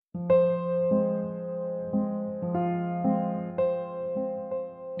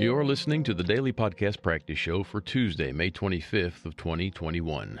You're listening to the Daily Podcast Practice Show for Tuesday, May 25th of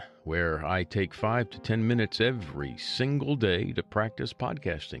 2021, where I take 5 to 10 minutes every single day to practice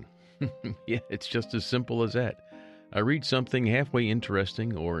podcasting. Yeah, it's just as simple as that. I read something halfway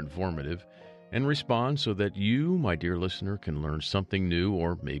interesting or informative and respond so that you, my dear listener, can learn something new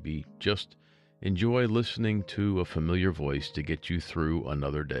or maybe just enjoy listening to a familiar voice to get you through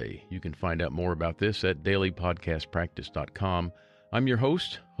another day. You can find out more about this at dailypodcastpractice.com. I'm your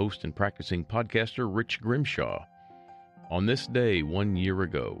host and practicing podcaster, Rich Grimshaw. On this day 1 year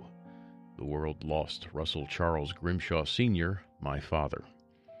ago, the world lost Russell Charles Grimshaw Sr., my father.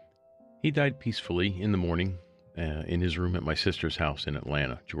 He died peacefully in the morning in his room at my sister's house in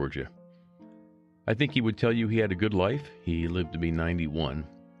Atlanta, Georgia. I think he would tell you he had a good life. He lived to be 91.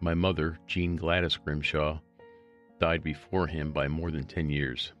 My mother, Jean Gladys Grimshaw, died before him by more than 10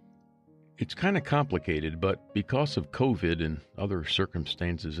 years. It's kind of complicated, but because of COVID and other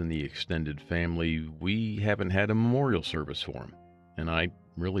circumstances in the extended family, we haven't had a memorial service for him. And I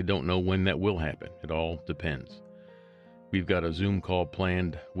really don't know when that will happen. It all depends. We've got a Zoom call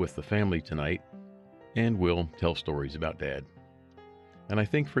planned with the family tonight, and we'll tell stories about Dad. And I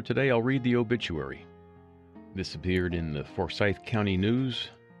think for today I'll read the obituary. This appeared in the Forsyth County News,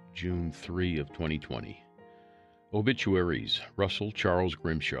 June 3 of 2020. Obituaries: Russell Charles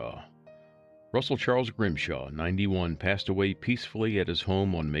Grimshaw. Russell Charles Grimshaw, 91, passed away peacefully at his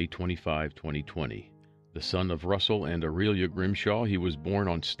home on May 25, 2020. The son of Russell and Aurelia Grimshaw, he was born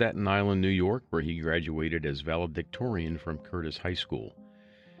on Staten Island, New York, where he graduated as valedictorian from Curtis High School.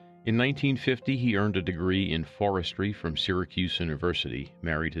 In 1950, he earned a degree in forestry from Syracuse University,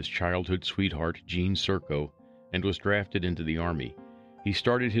 married his childhood sweetheart, Jean Serco, and was drafted into the Army. He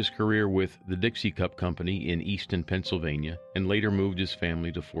started his career with the Dixie Cup Company in Easton, Pennsylvania, and later moved his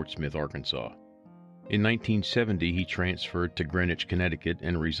family to Fort Smith, Arkansas. In 1970, he transferred to Greenwich, Connecticut,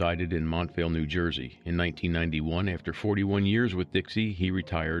 and resided in Montvale, New Jersey. In 1991, after 41 years with Dixie, he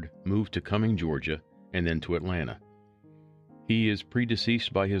retired, moved to Cumming, Georgia, and then to Atlanta. He is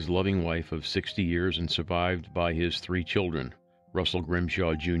predeceased by his loving wife of 60 years and survived by his 3 children: Russell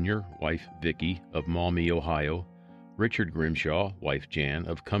Grimshaw Jr., wife Vicki of Maumee, Ohio, Richard Grimshaw, wife Jan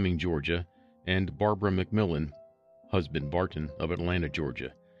of Cumming, Georgia, and Barbara McMillan, husband Barton of Atlanta,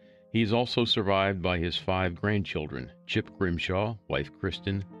 Georgia. He is also survived by his 5 grandchildren: Chip Grimshaw, wife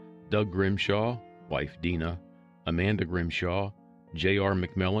Kristen, Doug Grimshaw, wife Dina, Amanda Grimshaw, J.R.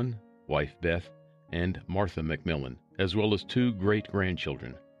 McMillan, wife Beth, and Martha McMillan, as well as 2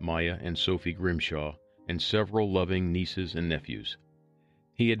 great-grandchildren, Maya and Sophie Grimshaw, and several loving nieces and nephews.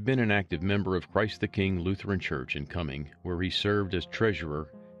 He had been an active member of Christ the King Lutheran Church in Cumming, where he served as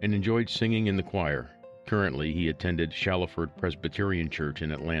treasurer and enjoyed singing in the choir. Currently, he attended Shallowford Presbyterian Church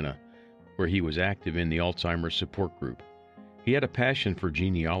in Atlanta, where he was active in the Alzheimer's support group. He had a passion for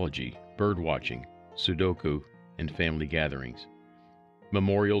genealogy, bird watching, Sudoku, and family gatherings.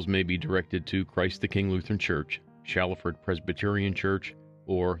 Memorials may be directed to Christ the King Lutheran Church, Shallowford Presbyterian Church,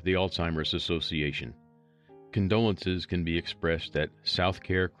 or the Alzheimer's Association. Condolences can be expressed at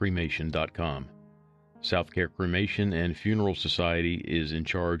southcarecremation.com. Southcare Cremation and Funeral Society is in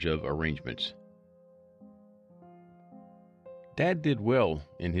charge of arrangements. Dad did well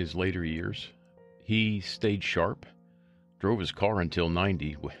in his later years. He stayed sharp, drove his car until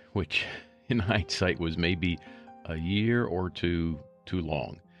 90, which in hindsight was maybe a year or two too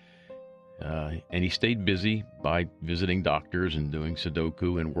long. And he stayed busy by visiting doctors and doing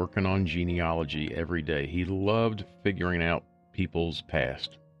Sudoku and working on genealogy every day. He loved figuring out people's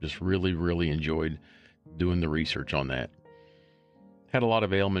past. Just really, really enjoyed doing the research on that. Had a lot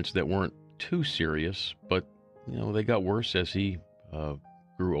of ailments that weren't too serious, but they got worse as he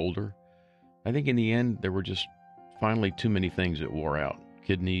grew older. I think in the end, there were just finally too many things that wore out.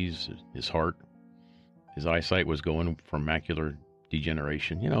 Kidneys, his heart, his eyesight was going from macular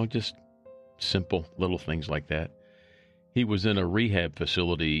degeneration, just simple little things like that. He was in a rehab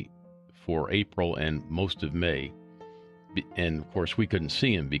facility for April and most of May. And of course, we couldn't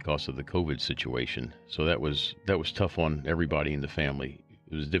see him because of the COVID situation. So that was tough on everybody in the family.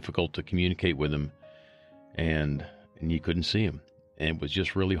 It was difficult to communicate with him, and you couldn't see him. And it was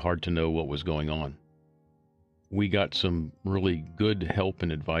just really hard to know what was going on. We got some really good help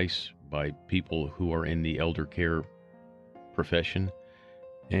and advice by people who are in the elder care profession.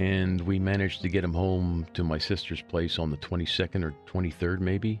 And we managed to get him home to my sister's place on the 22nd or 23rd,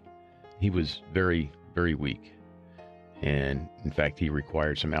 maybe. He was very, very weak. And in fact, he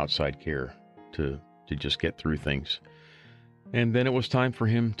required some outside care to just get through things. And then it was time for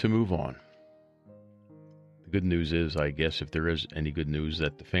him to move on. The good news is, I guess, if there is any good news,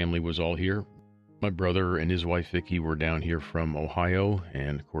 that the family was all here. My brother and his wife Vicky were down here from Ohio,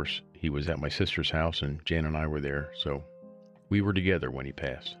 and of course he was at my sister's house, and Jan and I were there, so we were together when he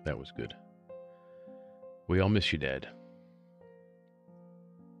passed. That was good. We all miss you, Dad.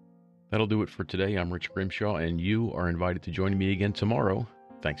 That'll do it for today. I'm Rich Grimshaw, and you are invited to join me again tomorrow.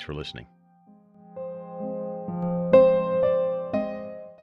 Thanks for listening.